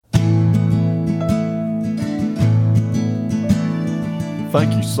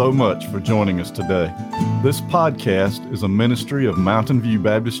Thank you so much for joining us today. This podcast is a ministry of Mountain View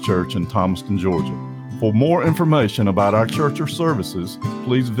Baptist Church in Thomaston, Georgia. For more information about our church or services,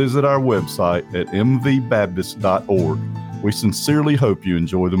 please visit our website at mvbaptist.org. We sincerely hope you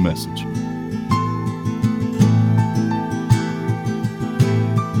enjoy the message.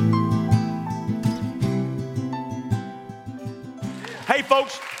 Hey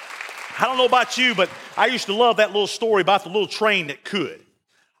folks, I don't know about you, but I used to love that little story about the little train that could.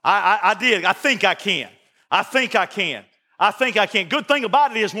 I did. I think I can. Good thing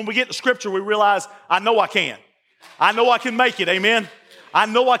about it is when we get to Scripture, we realize I know I can. I know I can make it. Amen. I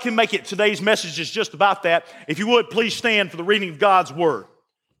know I can make it. Today's message is just about that. If you would, please stand for the reading of God's Word.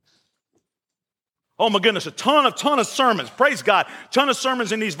 Oh my goodness, a ton of sermons. Praise God. Ton of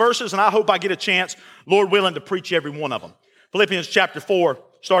sermons in these verses, and I hope I get a chance, Lord willing, to preach every one of them. Philippians chapter 4,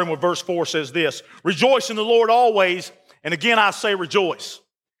 starting with verse 4, says this: Rejoice in the Lord always, and again I say rejoice.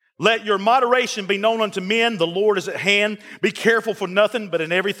 Let your moderation be known unto men. The Lord is at hand. Be careful for nothing, but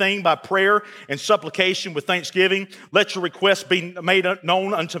in everything by prayer and supplication with thanksgiving. Let your requests be made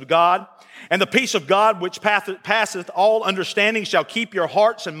known unto God. And the peace of God, which passeth all understanding, shall keep your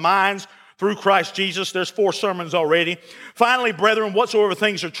hearts and minds through Christ Jesus. There's 4 sermons already. Finally, brethren, whatsoever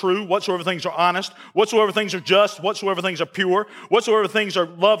things are true, whatsoever things are honest, whatsoever things are just, whatsoever things are pure, whatsoever things are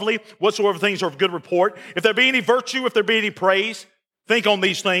lovely, whatsoever things are of good report, if there be any virtue, if there be any praise, think on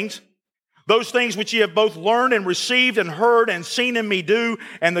these things. Those things which ye have both learned and received and heard and seen in me do,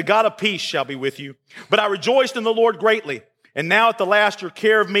 and the God of peace shall be with you. But I rejoiced in the Lord greatly, and now at the last your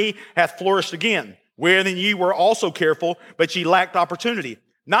care of me hath flourished again, wherein ye were also careful, but ye lacked opportunity.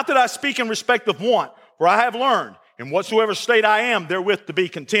 Not that I speak in respect of want, for I have learned, in whatsoever state I am, therewith to be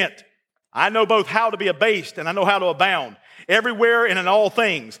content. I know both how to be abased, and I know how to abound. Everywhere and in all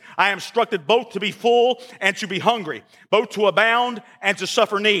things, I am instructed both to be full and to be hungry, both to abound and to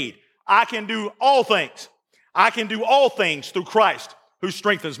suffer need. I can do all things. I can do all things through Christ who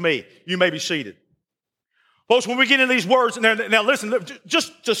strengthens me. You may be seated. Folks, when we get into these words, now listen,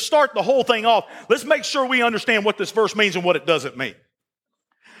 just to start the whole thing off, let's make sure we understand what this verse means and what it doesn't mean.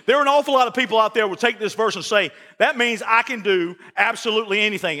 There are an awful lot of people out there who will take this verse and say, that means I can do absolutely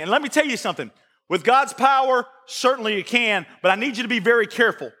anything. And let me tell you something. With God's power, certainly you can, but I need you to be very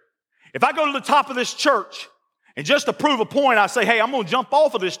careful. If I go to the top of this church and just to prove a point, I say, hey, I'm going to jump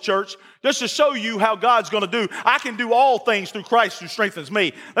off of this church just to show you how God's going to do. I can do all things through Christ who strengthens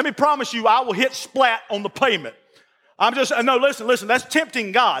me. Let me promise you, I will hit splat on the pavement. Listen, that's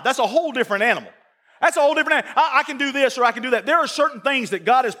tempting God. That's a whole different animal. That's a whole different thing. I can do this or I can do that. There are certain things that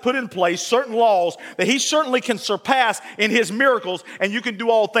God has put in place, certain laws that He certainly can surpass in His miracles, and you can do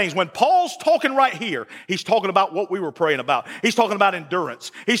all things. When Paul's talking right here, he's talking about what we were praying about. He's talking about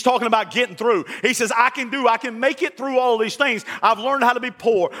endurance. He's talking about getting through. He says, I can make it through all of these things. I've learned how to be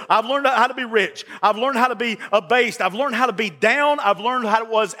poor. I've learned how to be rich. I've learned how to be abased. I've learned how to be down. I've learned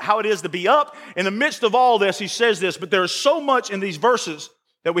how it is to be up. In the midst of all this, he says this, but there's so much in these verses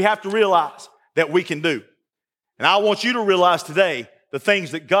that we have to realize that we can do. And I want you to realize today the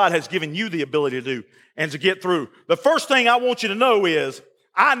things that God has given you the ability to do and to get through. The first thing I want you to know is,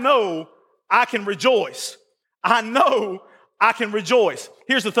 I know I can rejoice. I know I can rejoice.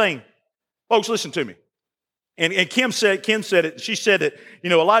 Here's the thing. Folks, listen to me. And Kim said it. She said that,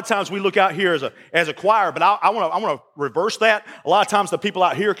 a lot of times we look out here as a choir, but I want to reverse that. A lot of times the people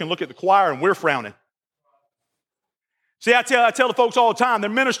out here can look at the choir and we're frowning. See, I tell the folks all the time, they're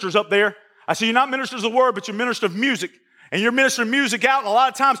ministers up there. I say, you're not ministers of the word, but you're ministers of music. And you're ministering music out, and a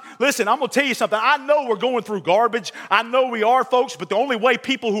lot of times, listen, I'm going to tell you something. I know we're going through garbage. I know we are, folks, but the only way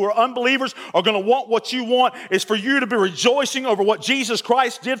people who are unbelievers are going to want what you want is for you to be rejoicing over what Jesus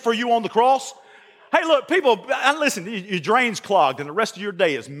Christ did for you on the cross. Hey, look, people, listen, your drain's clogged, and the rest of your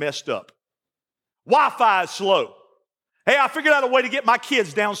day is messed up. Wi-Fi is slow. Hey, I figured out a way to get my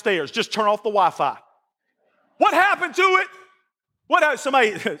kids downstairs. Just turn off the Wi-Fi. What happened to it?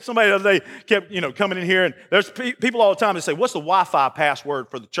 Somebody the other day kept, coming in here, and there's people all the time that say, what's the Wi-Fi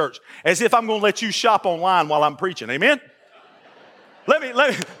password for the church? As if I'm going to let you shop online while I'm preaching. Amen?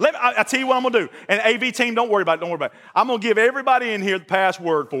 I tell you what I'm going to do. And AV team, don't worry about it. I'm going to give everybody in here the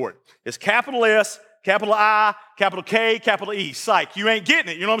password for it. It's capital S, capital I, capital K, capital E. Psych. You ain't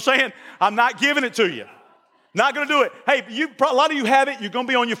getting it. You know what I'm saying? I'm not giving it to you. Not going to do it. Hey, a lot of you have it. You're going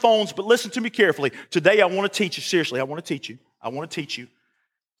to be on your phones, but listen to me carefully. Today, I want to teach you, seriously, I want to teach you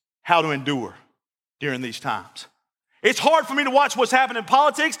how to endure during these times. It's hard for me to watch what's happening in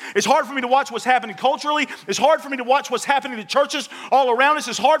politics. It's hard for me to watch what's happening culturally. It's hard for me to watch what's happening in churches all around us.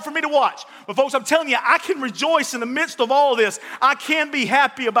 It's hard for me to watch. But folks, I'm telling you, I can rejoice in the midst of all of this. I can be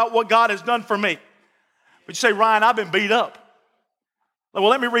happy about what God has done for me. But you say, Ryan, I've been beat up. Well,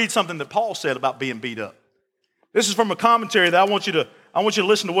 let me read something that Paul said about being beat up. This is from a commentary that I want you to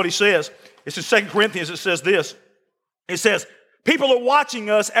listen to what he says. It's in 2 Corinthians. It says this. It says, people are watching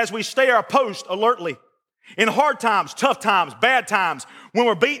us as we stay our post alertly. In hard times, tough times, bad times, when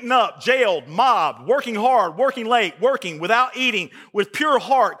we're beaten up, jailed, mobbed, working hard, working late, working without eating, with pure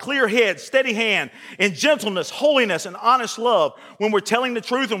heart, clear head, steady hand, in gentleness, holiness, and honest love, when we're telling the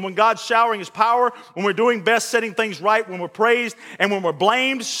truth and when God's showering His power, when we're doing best, setting things right, when we're praised, and when we're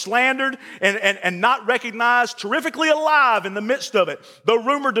blamed, slandered, and not recognized, terrifically alive in the midst of it, though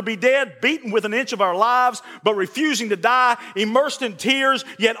rumored to be dead, beaten with an inch of our lives, but refusing to die, immersed in tears,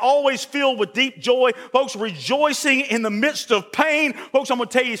 yet always filled with deep joy, folks, rejoicing in the midst of pain. Folks, I'm going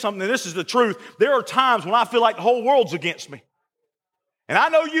to tell you something, and this is the truth. There are times when I feel like the whole world's against me. And I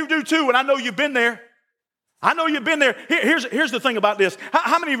know you do too, and I know you've been there. I know you've been there. Here's the thing about this.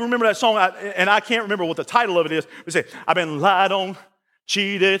 How many of you remember that song? And I can't remember what the title of it is. It says, I've been lied on,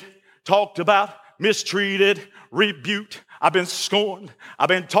 cheated, talked about, mistreated, rebuked. I've been scorned. I've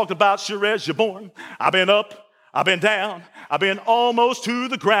been talked about sure as you're born. I've been up, I've been down. I've been almost to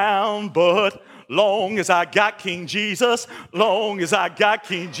the ground, but long as I got King Jesus, long as I got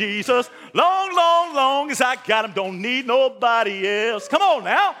King Jesus, long as I got Him, don't need nobody else. Come on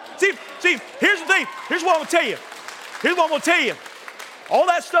now. See, here's the thing. Here's what I'm going to tell you. Here's what I'm going to tell you. All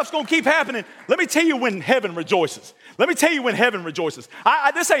that stuff's going to keep happening. Let me tell you when heaven rejoices. Let me tell you when heaven rejoices.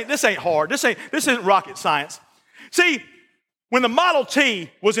 This ain't hard. This isn't rocket science. See, when the Model T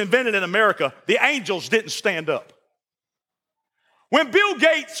was invented in America, the angels didn't stand up. When Bill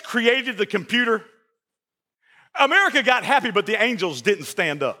Gates created the computer, America got happy, but the angels didn't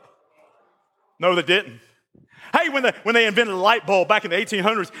stand up. No, they didn't. Hey, when they invented the light bulb back in the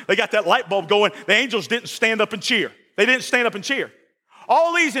 1800s, they got that light bulb going, the angels didn't stand up and cheer. They didn't stand up and cheer.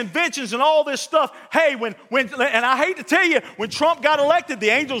 All these inventions and all this stuff, hey, and I hate to tell you, when Trump got elected,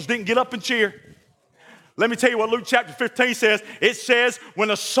 the angels didn't get up and cheer. Let me tell you what Luke chapter 15 says. It says,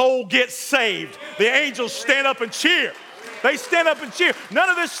 when a soul gets saved, the angels stand up and cheer. They stand up and cheer. None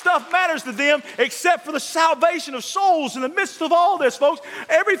of this stuff matters to them except for the salvation of souls in the midst of all this, folks.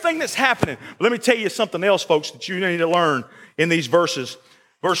 Everything that's happening. But let me tell you something else, folks, that you need to learn in these verses.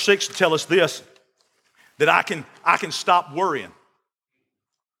 Verse 6 tells us this, that I can stop worrying.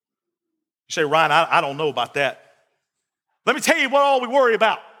 You say, Ryan, I don't know about that. Let me tell you what all we worry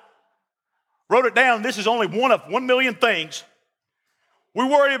about. Wrote it down. This is only one of 1 million things. We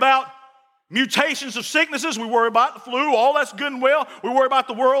worry about mutations of sicknesses, we worry about the flu, all that's good and well. We worry about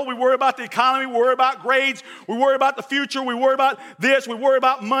the world, we worry about the economy, we worry about grades, we worry about the future, we worry about this, we worry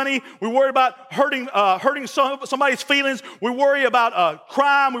about money, we worry about hurting somebody's feelings, we worry about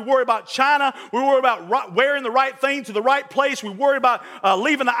crime, we worry about China, we worry about wearing the right thing to the right place, we worry about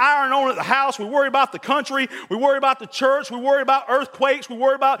leaving the iron on at the house, we worry about the country, we worry about the church, we worry about earthquakes, we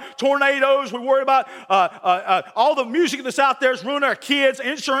worry about tornadoes, we worry about all the music that's out there is ruining our kids,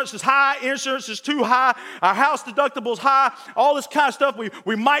 insurance is high, insurance is too high, our house deductible is high, all this kind of stuff.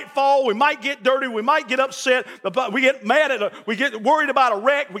 We might fall, we might get dirty, we might get upset, we get mad we get worried about a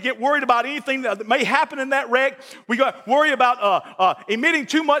wreck, we get worried about anything that may happen in that wreck, we got worried about emitting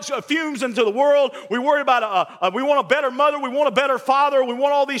too much fumes into the world, we worry about we want a better mother, we want a better father, we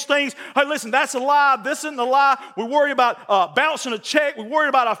want all these things. Hey, listen, that's a lie, this isn't a lie. We worry about bouncing a check, we worry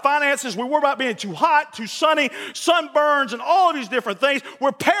about our finances, we worry about being too hot, too sunny, sunburns, and all of these different things.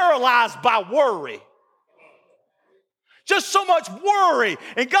 We're paralyzed by worry. Just so much worry.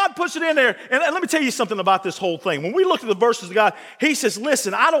 And God puts it in there. And let me tell you something about this whole thing. When we look at the verses of God, He says,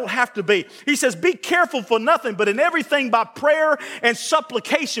 listen, I don't have to be. He says, be careful for nothing, but in everything by prayer and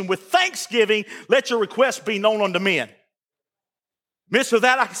supplication with thanksgiving, let your requests be known unto men. Midst of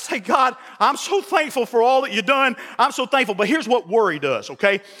that, I can say, God, I'm so thankful for all that you've done. I'm so thankful. But here's what worry does,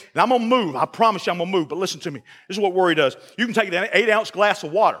 okay? And I'm going to move. I promise you I'm going to move. But listen to me. This is what worry does. You can take an 8-ounce glass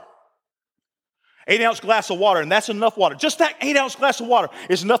of water. 8-ounce glass of water, and that's enough water. Just that 8-ounce glass of water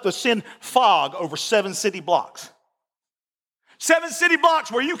is enough to send fog over 7 city blocks. 7 city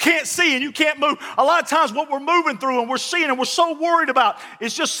blocks where you can't see and you can't move. A lot of times what we're moving through and we're seeing and we're so worried about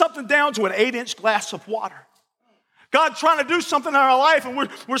is just something down to an 8-inch glass of water. God trying to do something in our life, and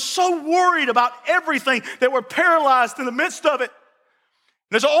we're so worried about everything that we're paralyzed in the midst of it.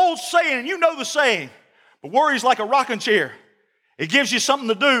 There's an old saying, and you know the saying, but worry's like a rocking chair. It gives you something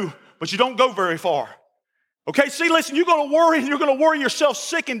to do, but you don't go very far. Okay, see, listen, you're going to worry, and you're going to worry yourself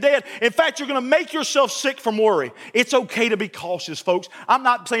sick and dead. In fact, you're going to make yourself sick from worry. It's okay to be cautious, folks. I'm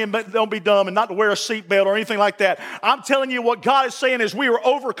not saying don't be dumb and not to wear a seatbelt or anything like that. I'm telling you what God is saying is we are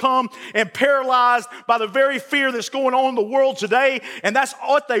overcome and paralyzed by the very fear that's going on in the world today, and that's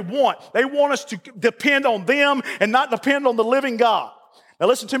what they want. They want us to depend on them and not depend on the living God. Now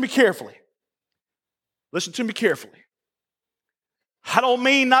listen to me carefully. Listen to me carefully. I don't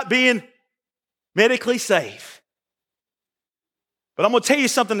mean not being medically safe. But I'm going to tell you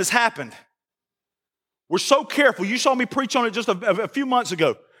something that's happened. We're so careful. You saw me preach on it just a few months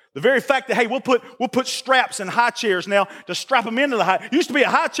ago. The very fact that, hey, we'll put straps in high chairs now to strap them into the high. It used to be a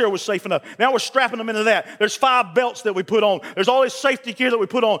high chair was safe enough. Now we're strapping them into that. There's 5 belts that we put on. There's all this safety gear that we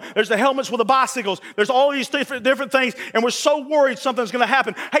put on. There's the helmets with the bicycles. There's all these different things, and we're so worried something's going to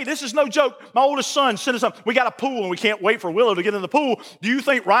happen. Hey, this is no joke. My oldest son sent us up. We got a pool, and we can't wait for Willow to get in the pool. Do you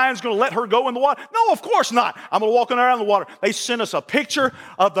think Ryan's going to let her go in the water? No, of course not. I'm going to walk in around the water. They sent us a picture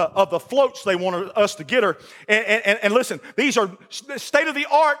of the floats they wanted us to get her. And listen, these are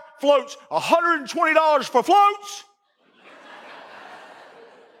state-of-the-art floats, $120 for floats.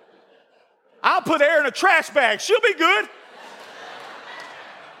 I'll put air in a trash bag. She'll be good.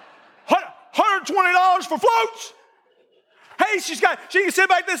 $120 for floats. Hey, she can sit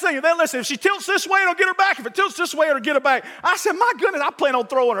back this thing. And then listen, if she tilts this way, it'll get her back. If it tilts this way, it'll get her back. I said, my goodness, I plan on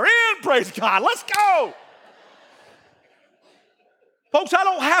throwing her in. Praise God. Let's go. Folks, I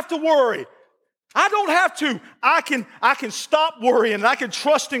don't have to worry. I don't have to. I can stop worrying, and I can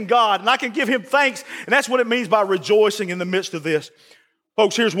trust in God, and I can give him thanks. And that's what it means by rejoicing in the midst of this.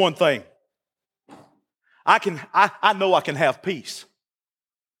 Folks, here's one thing. I know I can have peace.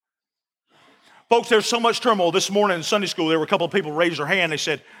 Folks, there's so much turmoil. This morning in Sunday school, there were a couple of people raised their hand. They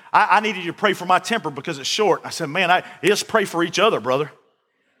said, I needed you to pray for my temper because it's short. I said, man, let's pray for each other, brother.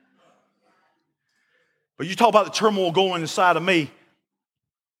 But you talk about the turmoil going inside of me.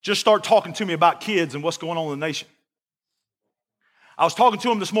 Just start talking to me about kids and what's going on in the nation. I was talking to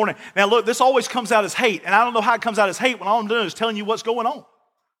them this morning. Now look, this always comes out as hate, and I don't know how it comes out as hate when all I'm doing is telling you what's going on.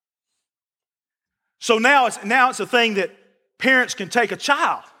 So now it's a thing that parents can take a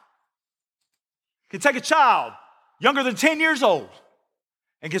child, younger than 10 years old,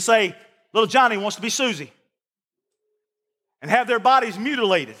 and can say, little Johnny wants to be Susie, and have their bodies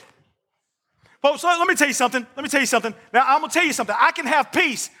mutilated. Folks, let me tell you something. Now, I'm going to tell you something. I can have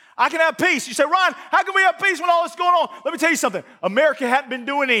peace. You say, Ron, how can we have peace when all this is going on? Let me tell you something. America hadn't been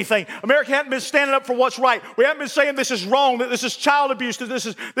doing anything. America hadn't been standing up for what's right. We haven't been saying this is wrong, that this is child abuse, that this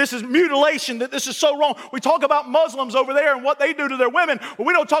is mutilation, that this is so wrong. We talk about Muslims over there and what they do to their women, but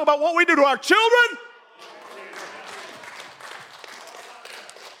we don't talk about what we do to our children.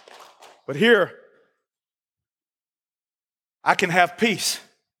 But here, I can have peace.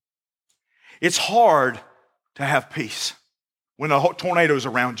 It's hard to have peace when a tornado is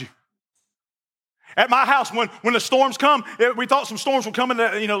around you. At my house, when the storms come, we thought some storms were coming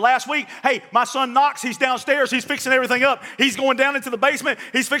last week. Hey, my son Knox, he's downstairs. He's fixing everything up. He's going down into the basement.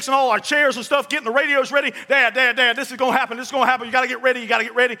 He's fixing all our chairs and stuff, getting the radios ready. Dad, this is going to happen. You got to get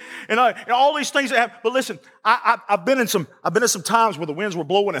ready. And all these things that happen. But listen, I've been in some times where the winds were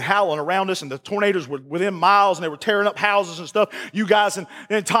blowing and howling around us, and the tornadoes were within miles, and they were tearing up houses and stuff. You guys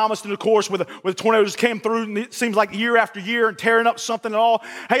in Thomaston, of course, where the tornadoes came through, and it seems like year after year, and tearing up something and all.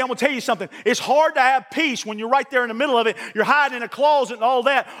 Hey, I'm going to tell you something. It's hard to have peace when you're right there in the middle of it. You're hiding in a closet and all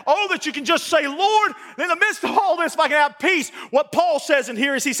that. Oh, that you can just say, Lord, in the midst of all this, if I can have peace. What Paul says in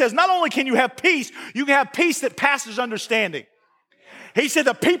here is he says, not only can you have peace, you can have peace that passes understanding. He said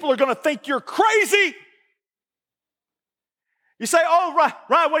the people are going to think you're crazy. You say, oh,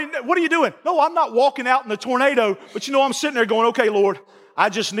 Ryan, what are you doing? No, I'm not walking out in the tornado, but I'm sitting there going, okay, Lord, I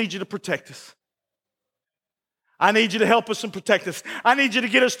just need you to protect us. I need you to help us and protect us. I need you to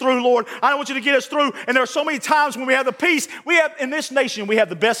get us through, Lord. I want you to get us through. And there are so many times when we have the peace. We have, in this nation, we have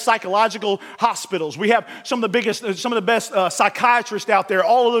the best psychological hospitals. We have some of the best psychiatrists out there,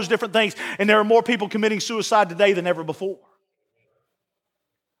 all of those different things. And there are more people committing suicide today than ever before.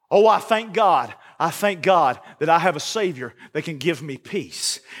 Oh, I thank God. That I have a Savior that can give me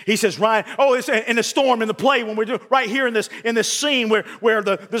peace. He says, Ryan, it's in the storm, in the play, when we're doing right here in this scene where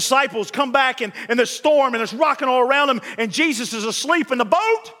the disciples come back in the storm and it's rocking all around them, and Jesus is asleep in the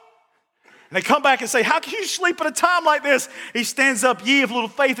boat. And they come back and say, how can you sleep at a time like this? He stands up, ye of little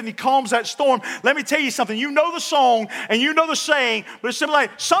faith, and he calms that storm. Let me tell you something. You know the song and you know the saying, but it's simply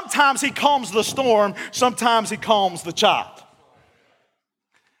like sometimes he calms the storm, sometimes he calms the child.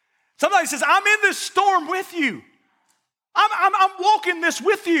 Somebody says, I'm in this storm with you. I'm walking this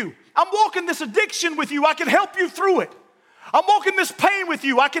with you. I'm walking this addiction with you. I can help you through it. I'm walking this pain with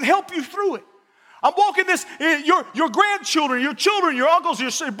you. I can help you through it. I'm walking this, your grandchildren, your children, your uncles,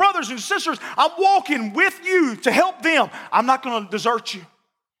 your brothers and sisters. I'm walking with you to help them. I'm not going to desert you.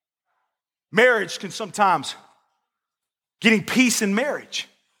 Marriage can sometimes, getting peace in marriage.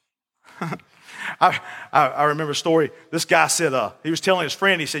 I remember a story. This guy said, he was telling his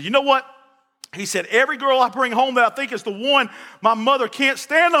friend, he said, you know what? He said, every girl I bring home that I think is the one, my mother can't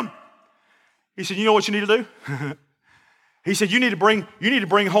stand them. He said, you know what you need to do? He said, you need to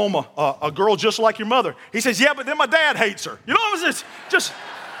bring home a girl just like your mother. He says, yeah, but then my dad hates her. You know, it's just,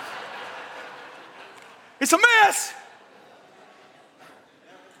 it's a mess.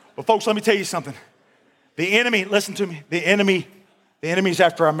 But folks, let me tell you something. The enemy, listen to me, the enemy's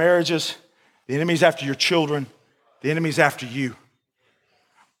after our marriages. The enemy's after your children. The enemy's after you.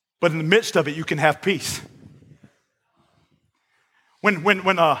 But in the midst of it, you can have peace.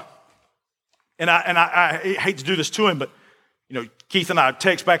 I hate to do this to him, but you know, Keith and I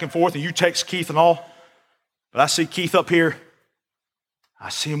text back and forth, and you text Keith and all. But I see Keith up here. I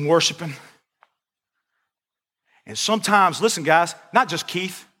see him worshiping. And sometimes, listen, guys, not just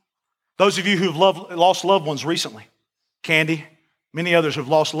Keith. Those of you who've lost loved ones recently, Candy, many others who've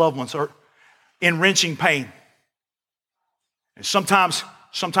lost loved ones are in wrenching pain. And sometimes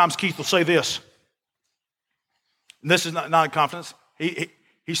Keith will say this. And this is not in confidence. He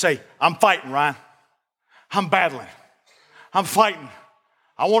say, I'm fighting, Ryan. I'm battling. I'm fighting.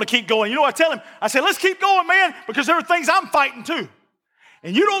 I want to keep going. You know what I tell him? I say, let's keep going, man, because there are things I'm fighting too.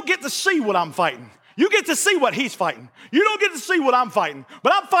 And you don't get to see what I'm fighting. You get to see what he's fighting. You don't get to see what I'm fighting.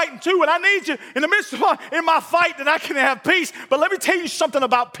 But I'm fighting too, and I need you in the midst of my fight that I can have peace. But let me tell you something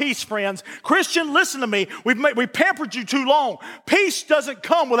about peace, friends. Christian, listen to me. We pampered you too long. Peace doesn't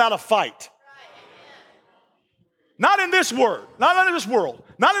come without a fight. Not in this world. Not in this world.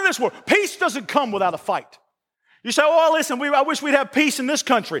 Not in this world. Peace doesn't come without a fight. You say, oh, listen, I wish we'd have peace in this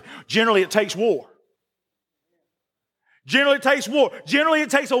country. Generally, it takes war. Generally, it takes war. Generally,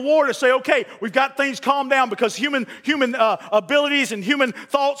 it takes a war to say, okay, we've got things calmed down because human abilities and human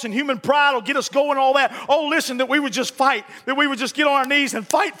thoughts and human pride will get us going and all that. Oh, listen, that we would just fight, that we would just get on our knees and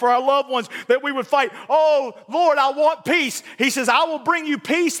fight for our loved ones, that we would fight. Oh, Lord, I want peace. He says, I will bring you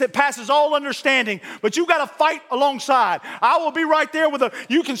peace that passes all understanding, but you got to fight alongside. I will be right there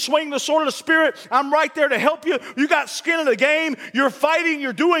you can swing the sword of the Spirit. I'm right there to help you. You got skin in the game. You're fighting.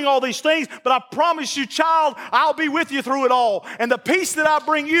 You're doing all these things, but I promise you, child, I'll be with you through it all. And the peace that I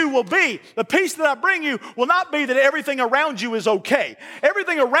bring you will not be that everything around you is okay.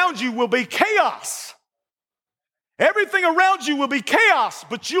 Everything around you will be chaos. Everything around you will be chaos,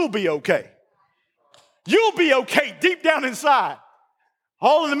 but you'll be okay. You'll be okay deep down inside.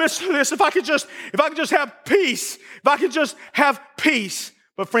 All in the midst of this, if I could just have peace,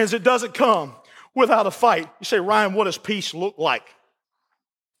 But friends, it doesn't come without a fight. You say, Ryan, what does peace look like?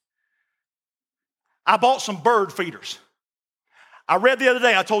 I bought some bird feeders. I read the other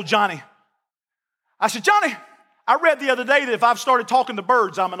day, I told Johnny, I said, Johnny, I read the other day that if I've started talking to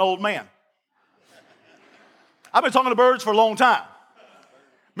birds, I'm an old man. I've been talking to birds for a long time.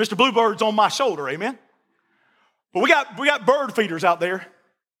 Mr. Bluebird's on my shoulder, amen? But we got bird feeders out there.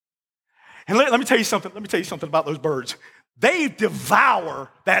 And let me tell you something. Let me tell you something about those birds. They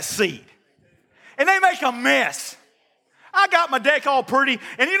devour that seed. And they make a mess. I got my deck all pretty,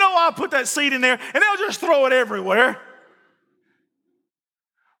 and you know I'll put that seed in there, and they'll just throw it everywhere.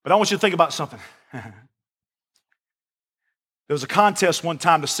 But I want you to think about something. There was a contest one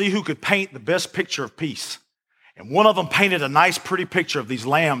time to see who could paint the best picture of peace. And one of them painted a nice, pretty picture of these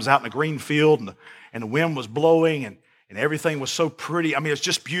lambs out in the green field, and the wind was blowing, and everything was so pretty. I mean, it's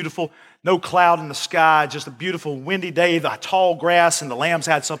just beautiful. No cloud in the sky, just a beautiful windy day, the tall grass, and the lambs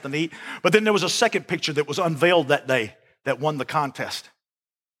had something to eat. But then there was a second picture that was unveiled that day that won the contest.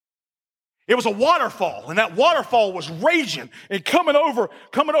 It was a waterfall, and that waterfall was raging and coming over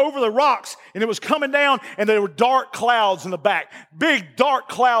the rocks, and it was coming down, and there were dark clouds in the back, big dark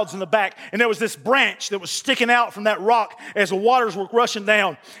clouds in the back, and there was this branch that was sticking out from that rock as the waters were rushing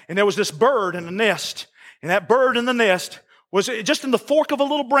down, and there was this bird in the nest, and that bird in the nest was just in the fork of a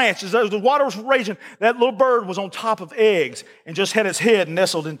little branch. As the water was raging, that little bird was on top of eggs and just had its head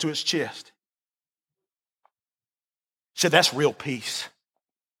nestled into its chest. He said, that's real peace.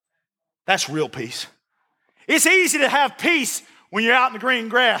 That's real peace. It's easy to have peace when you're out in the green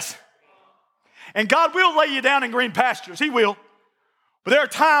grass. And God will lay you down in green pastures. He will. But there are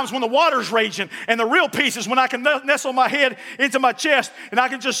times when the water's raging, and the real peace is when I can nestle my head into my chest, and I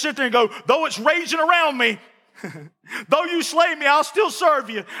can just sit there and go, though it's raging around me, though you slay me, I'll still serve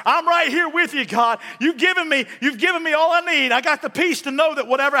you. I'm right here with you, God. You've given me all I need. I got the peace to know that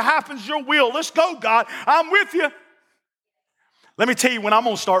whatever happens, your will. Let's go, God. I'm with you. Let me tell you when I'm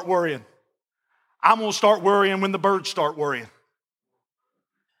going to start worrying. I'm going to start worrying when the birds start worrying.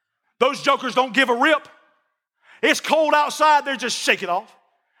 Those jokers don't give a rip. It's cold outside, they just shake it off.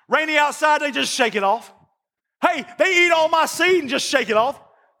 Rainy outside, they just shake it off. Hey, they eat all my seed and just shake it off.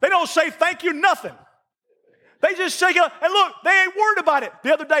 They don't say thank you, nothing. They just shake it up. And look, they ain't worried about it.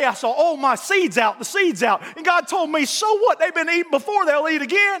 The other day I saw, oh, my seed's out. The seed's out. And God told me, so what? They've been eating before. They'll eat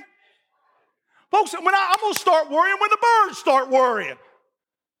again. Folks, I'm going to start worrying when the birds start worrying.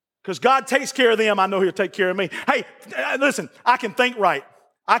 Because God takes care of them. I know He'll take care of me. Hey, listen, I can think right.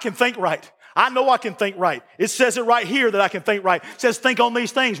 I can think right. I know I can think right. It says it right here that I can think right. It says, think on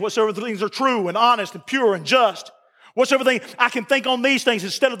these things, whatsoever things are true and honest and pure and just. Whatsoever thing, I can think on these things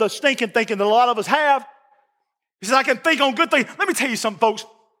instead of the stinking thinking that a lot of us have. He says, I can think on good things. Let me tell you something, folks.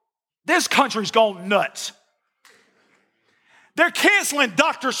 This country's gone nuts. They're canceling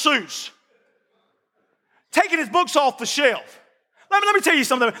Dr. Seuss, taking his books off the shelf. Let me tell you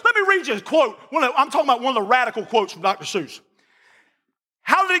something. Let me read you a quote. I'm talking about one of the radical quotes from Dr. Seuss.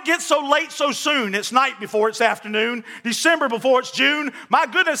 How did it get so late so soon? It's night before it's afternoon, December before it's June. My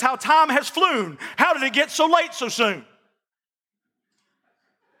goodness, how time has flown. How did it get so late so soon?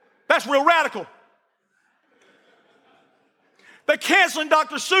 That's real radical. They're canceling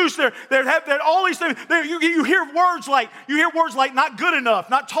Dr. Seuss. They're all these things. You hear words like not good enough,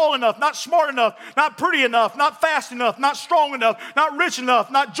 not tall enough, not smart enough, not pretty enough, not fast enough, not strong enough, not rich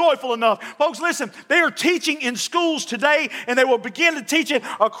enough, not joyful enough. Folks, listen, they are teaching in schools today, and they will begin to teach it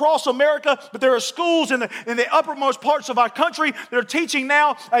across America, but there are schools in the uppermost parts of our country that are teaching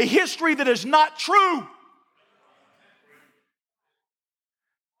now a history that is not true.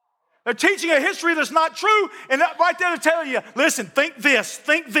 They're teaching a history that's not true, and right there to tell you, listen, think this,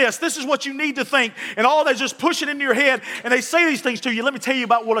 this is what you need to think, and all they just push it into your head, and they say these things to you. Let me tell you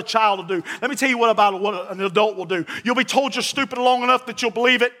about what a child will do. Let me tell you what an adult will do. You'll be told you're stupid long enough that you'll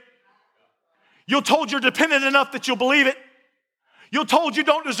believe it. You're told you're dependent enough that you'll believe it. You're told you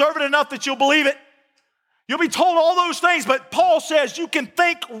don't deserve it enough that you'll believe it. You'll be told all those things, but Paul says you can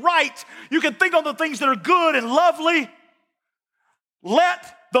think right. You can think on the things that are good and lovely.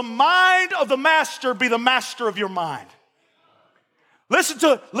 Let the mind of the master be the master of your mind. Listen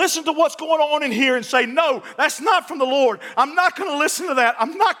to what's going on in here and say, no, that's not from the Lord. I'm not going to listen to that.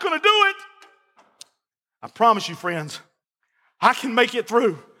 I'm not going to do it. I promise you, friends, I can make it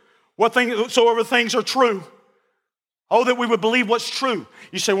through. Whatsoever things are true. Oh, that we would believe what's true.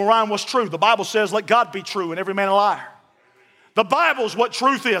 You say, well, Ryan, what's true? The Bible says, let God be true and every man a liar. The Bible is what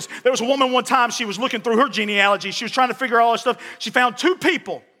truth is. There was a woman one time, she was looking through her genealogy. She was trying to figure out all this stuff. She found two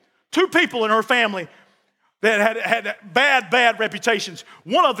people in her family that had bad reputations.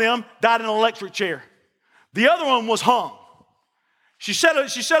 One of them died in an electric chair. The other one was hung. She said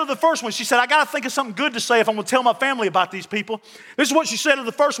of the first one, she said, I got to think of something good to say if I'm going to tell my family about these people. This is what she said of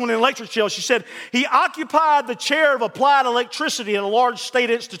the first one in the electric chair. She said, he occupied the chair of applied electricity at a large state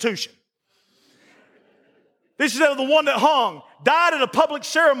institution. This is of the one that hung, died at a public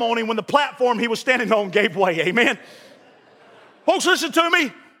ceremony when the platform he was standing on gave way. Amen. Folks, listen to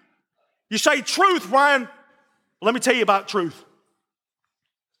me. You say truth, Ryan. Well, let me tell you about truth.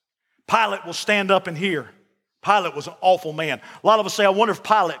 Pilate will stand up and hear. Pilate was an awful man. A lot of us say, I wonder if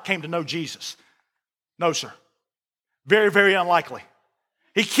Pilate came to know Jesus. No, sir. Very, very unlikely.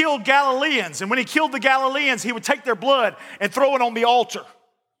 He killed Galileans, and when he killed the Galileans, he would take their blood and throw it on the altar.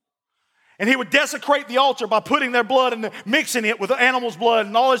 And he would desecrate the altar by putting their blood and mixing it with the animal's blood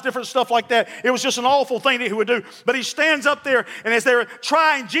and all this different stuff like that. It was just an awful thing that he would do. But he stands up there, and as they're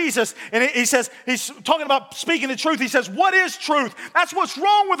trying Jesus, and he says, he's talking about speaking the truth. He says, what is truth? That's what's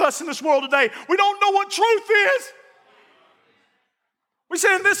wrong with us in this world today. We don't know what truth is. We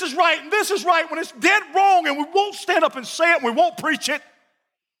say, and this is right, and this is right, when it's dead wrong, and we won't stand up and say it, and we won't preach it.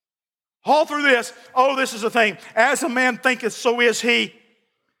 All through this, this is the thing. As a man thinketh, so is he.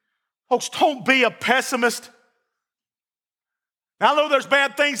 Folks, don't be a pessimist. Now, I know there's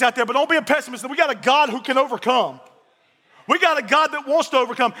bad things out there, but don't be a pessimist. We got a God who can overcome. We got a God that wants to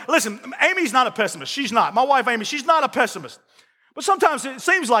overcome. Listen, Amy's not a pessimist. She's not. My wife, Amy, she's not a pessimist. But sometimes it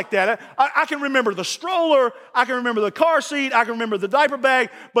seems like that. I can remember the stroller. I can remember the car seat. I can remember the diaper bag.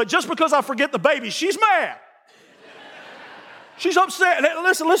 But just because I forget the baby, she's mad. She's upset.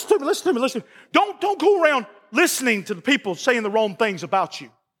 Listen to me. Don't go around listening to the people saying the wrong things about you.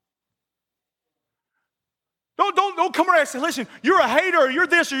 Don't come around and say, listen, you're a hater, or you're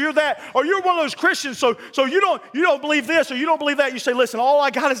this, or you're that, or you're one of those Christians, so you don't believe this, or you don't believe that. You say, listen, all I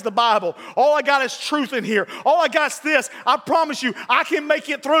got is the Bible. All I got is truth in here. All I got is this. I promise you, I can make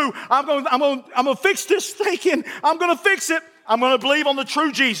it through. I'm going to fix this thinking. I'm going to fix it. I'm going to believe on the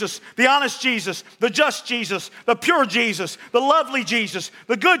true Jesus, the honest Jesus, the just Jesus, the pure Jesus, the lovely Jesus,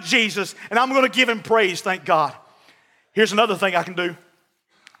 the good Jesus, and I'm going to give him praise, thank God. Here's another thing I can do.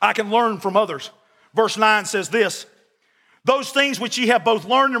 I can learn from others. Verse 9 says this, those things which ye have both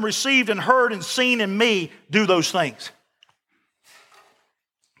learned and received and heard and seen in me, do those things.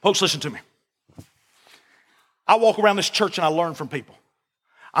 Folks, listen to me. I walk around this church and I learn from people.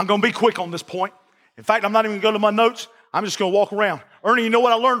 I'm going to be quick on this point. In fact, I'm not even going to go to my notes. I'm just going to walk around. Ernie, you know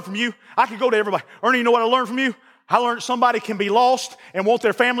what I learned from you? I could go to everybody. Ernie, you know what I learned from you? I learned somebody can be lost and want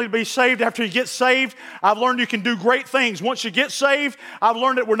their family to be saved after you get saved. I've learned you can do great things once you get saved. I've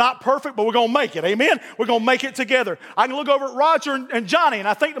learned that we're not perfect, but we're going to make it. Amen? We're going to make it together. I can look over at Roger and Johnny, and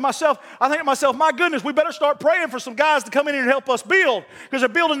I think to myself, my goodness, we better start praying for some guys to come in here and help us build, because they're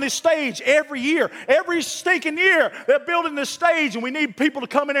building this stage every year. Every stinking year, they're building this stage, and we need people to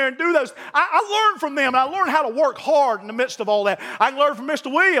come in there and do those. I learned from them, and I learned how to work hard in the midst of all that. I can learn from Mr.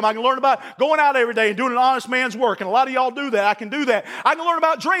 William. I can learn about going out every day and doing an honest man's work. And a lot of y'all do that. I can do that. I can learn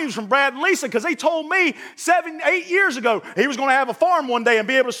about dreams from Brad and Lisa, because they told me 7-8 years ago he was going to have a farm one day and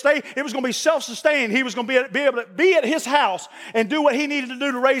be able to stay. It was going to be self-sustaining. He was going to be able to be at his house and do what he needed to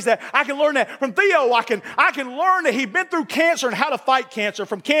do to raise that. I can learn that from Theo. I can learn that he'd been through cancer and how to fight cancer.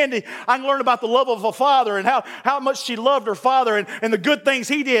 From Candy, I can learn about the love of a father and how much she loved her father and the good things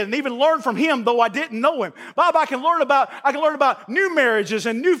he did, and even learn from him, though I didn't know him. Bob, I can learn about new marriages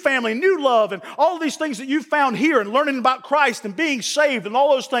and new family, new love, and all these things that you found here, and learning about Christ and being saved and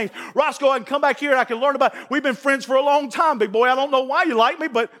all those things. Roscoe, I can come back here and I can learn about, we've been friends for a long time, big boy. I don't know why you like me,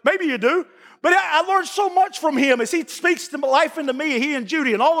 but maybe you do. But I learned so much from him as he speaks to life into me, he and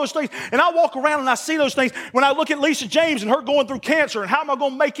Judy and all those things. And I walk around and I see those things. When I look at Lisa James and her going through cancer and how am I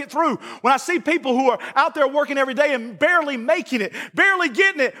going to make it through? When I see people who are out there working every day and barely making it, barely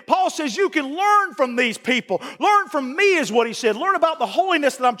getting it, Paul says you can learn from these people. Learn from me is what he said. Learn about the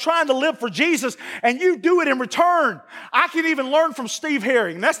holiness that I'm trying to live for Jesus, and you do it in return. I can even learn from Steve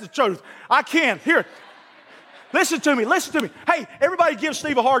Herring. That's the truth. I can. Here. Listen to me. Hey, everybody gives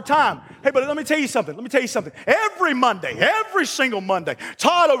Steve a hard time. Hey, but let me tell you something. Every Monday, every single Monday,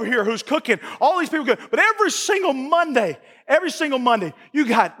 Todd over here who's cooking, all these people but every single Monday, you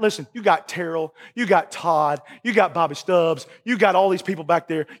got Terrell, you got Todd, you got Bobby Stubbs, you got all these people back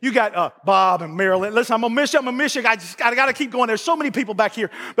there. You got Bob and Marilyn. Listen, I'm going to miss you. I got to keep going. There's so many people back here.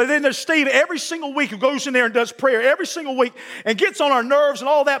 But then there's Steve every single week who goes in there and does prayer every single week and gets on our nerves and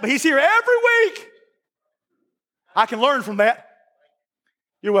all that, but he's here every week. I can learn from that.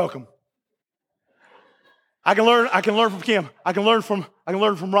 You're welcome. I can learn from Kim. I can learn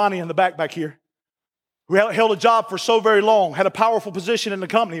from Ronnie in the back here, who held a job for so very long, had a powerful position in the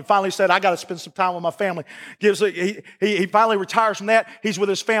company, and finally said, I got to spend some time with my family. He finally retires from that. He's with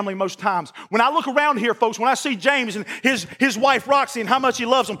his family most times. When I look around here, folks, when I see James and his wife Roxy and how much he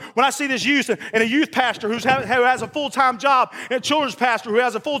loves them, when I see this youth and a youth pastor who has a full-time job, and a children's pastor who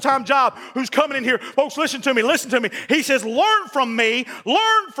has a full-time job, who's coming in here, folks, listen to me. He says, learn from me.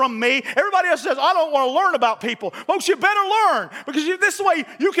 Everybody else says, I don't want to learn about people. Folks, you better learn, because this way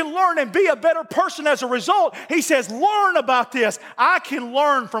you can learn and be a better person as a result. He says, learn about this. I can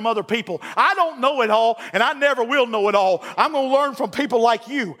learn from other people. I don't know it all, and I never will know it all. I'm going to learn from people like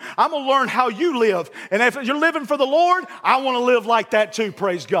you. I'm going to learn how you live. And if you're living for the Lord, I want to live like that too,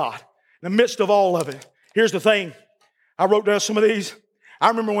 praise God. In the midst of all of it. Here's the thing. I wrote down some of these. I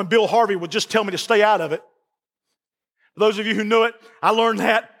remember when Bill Harvey would just tell me to stay out of it. For those of you who knew it, I learned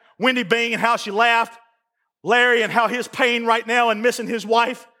that. Wendy Bing and how she laughed. Larry and how his pain right now and missing his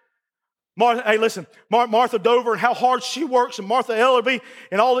wife. Martha Dover and how hard she works, and Martha Ellerby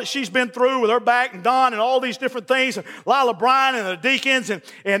and all that she's been through with her back, and Don and all these different things, and Lila Bryan and the deacons, and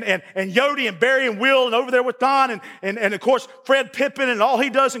Yodi and Barry and Will, and over there with Don, and of course Fred Pippin and all he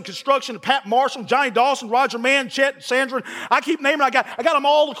does in construction, and Pat Marshall, Johnny Dawson, Roger Mann, Chet, and Sandra. I keep naming, I got them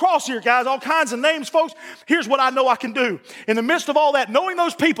all across here, guys, all kinds of names, folks. Here's what I know I can do. In the midst of all that, knowing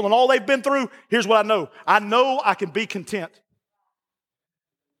those people and all they've been through, here's what I know. I know I can be content.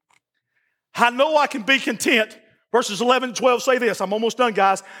 I know I can be content. Verses 11 and 12 say this. I'm almost done,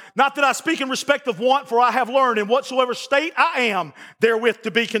 guys. Not that I speak in respect of want, for I have learned in whatsoever state I am therewith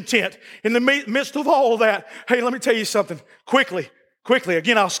to be content. In the midst of all of that, hey, let me tell you something. Quickly.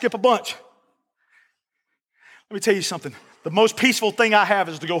 Again, I'll skip a bunch. Let me tell you something. The most peaceful thing I have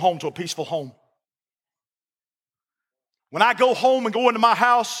is to go home to a peaceful home. When I go home and go into my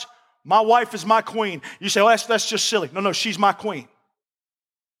house, my wife is my queen. You say, well, that's just silly. No, she's my queen.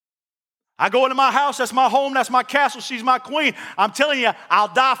 I go into my house, that's my home, that's my castle, she's my queen. I'm telling you,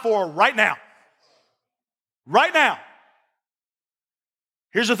 I'll die for her right now. Right now.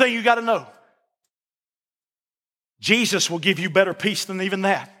 Here's the thing you got to know. Jesus will give you better peace than even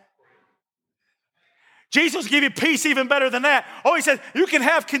that. Jesus will give you peace even better than that. Oh, he says, you can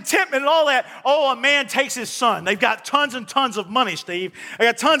have contentment and all that. Oh, a man takes his son. They've got tons and tons of money, Steve. They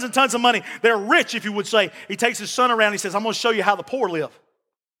got tons and tons of money. They're rich, if you would say. He takes his son around and he says, I'm going to show you how the poor live.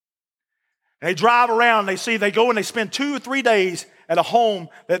 And they drive around, they go and they spend 2 or 3 days at a home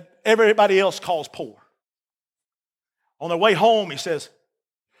that everybody else calls poor. On their way home, he says,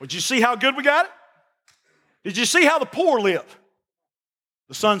 "Did you see how good we got it? Did you see how the poor live?"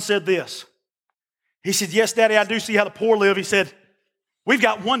 The son said this. He said, "Yes, Daddy, I do see how the poor live." He said, "We've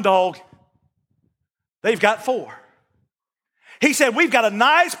got one dog. They've got 4. He said, "We've got a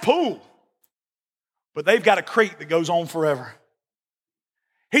nice pool, but they've got a creek that goes on forever."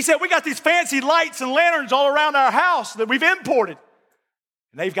 He said, "We got these fancy lights and lanterns all around our house that we've imported,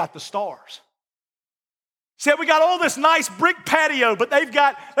 and they've got the stars." He said, "We got all this nice brick patio, but they've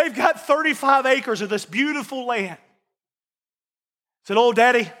got 35 acres of this beautiful land." He said, "Oh,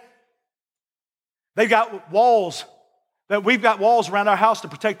 Daddy, they've got walls, that we've got walls around our house to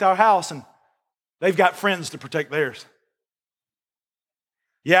protect our house, and they've got friends to protect theirs."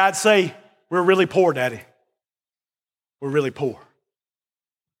 Yeah, I'd say we're really poor, Daddy. We're really poor.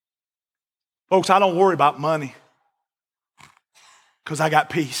 Folks, I don't worry about money because I got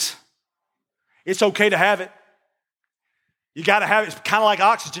peace. It's okay to have it. You got to have it. It's kind of like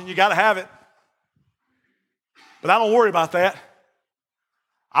oxygen. You got to have it. But I don't worry about that.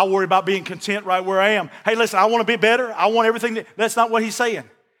 I worry about being content right where I am. Hey, listen, I want to be better. I want everything. That's not what he's saying.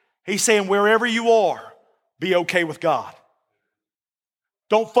 He's saying wherever you are, be okay with God.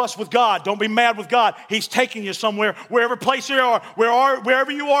 Don't fuss with God. Don't be mad with God. He's taking you somewhere, wherever place you are, wherever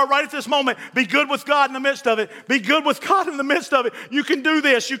you are right at this moment. Be good with God in the midst of it. Be good with God in the midst of it. You can do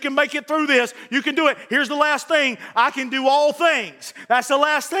this. You can make it through this. You can do it. Here's the last thing. I can do all things. That's the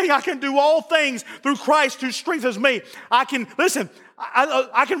last thing. I can do all things through Christ who strengthens me. I can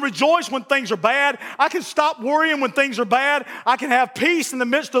rejoice when things are bad. I can stop worrying when things are bad. I can have peace in the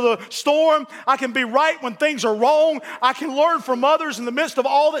midst of the storm. I can be right when things are wrong. I can learn from others in the midst of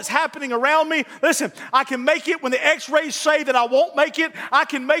all that's happening around me. Listen, I can make it when the x-rays say that I won't make it. I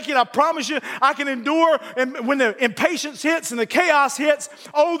can make it, I promise you. I can endure, and when the impatience hits and the chaos hits,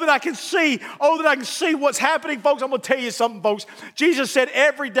 that I can see what's happening. Folks, I'm going to tell you something, folks. Jesus said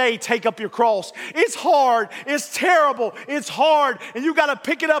every day take up your cross. It's hard. It's terrible. It's hard. And you got to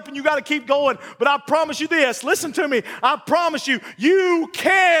pick it up and you got to keep going. But I promise you this. Listen to me. I promise you, you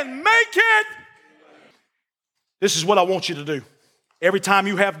can make it. This is what I want you to do. Every time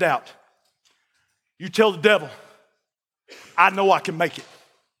you have doubt, you tell the devil, I know I can make it.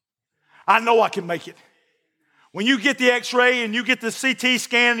 I know I can make it. When you get the x-ray and you get the CT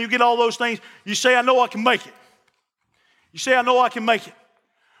scan and you get all those things, you say, I know I can make it. You say, I know I can make it.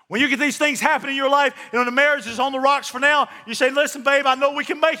 When you get these things happen in your life, and the marriage is on the rocks for now, you say, listen, babe, I know we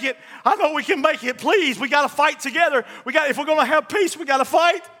can make it. I know we can make it. Please, we got to fight together. If we're going to have peace, we got to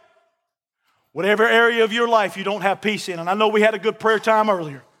fight. Whatever area of your life you don't have peace in, and I know we had a good prayer time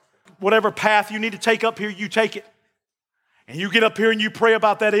earlier. Whatever path you need to take up here, you take it. And you get up here and you pray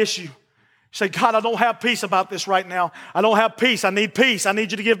about that issue. Say, God, I don't have peace about this right now. I don't have peace. I need peace. I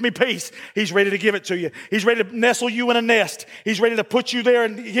need you to give me peace. He's ready to give it to you. He's ready to nestle you in a nest. He's ready to put you there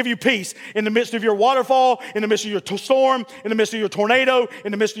and give you peace in the midst of your waterfall, in the midst of your storm, in the midst of your tornado,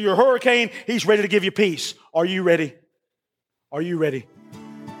 in the midst of your hurricane. He's ready to give you peace. Are you ready? Are you ready?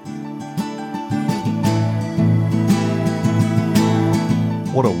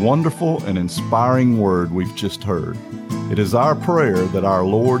 What a wonderful and inspiring word we've just heard. It is our prayer that our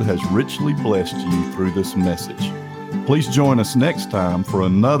Lord has richly blessed you through this message. Please join us next time for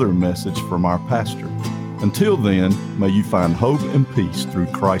another message from our pastor. Until then, may you find hope and peace through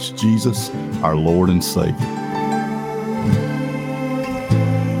Christ Jesus, our Lord and Savior.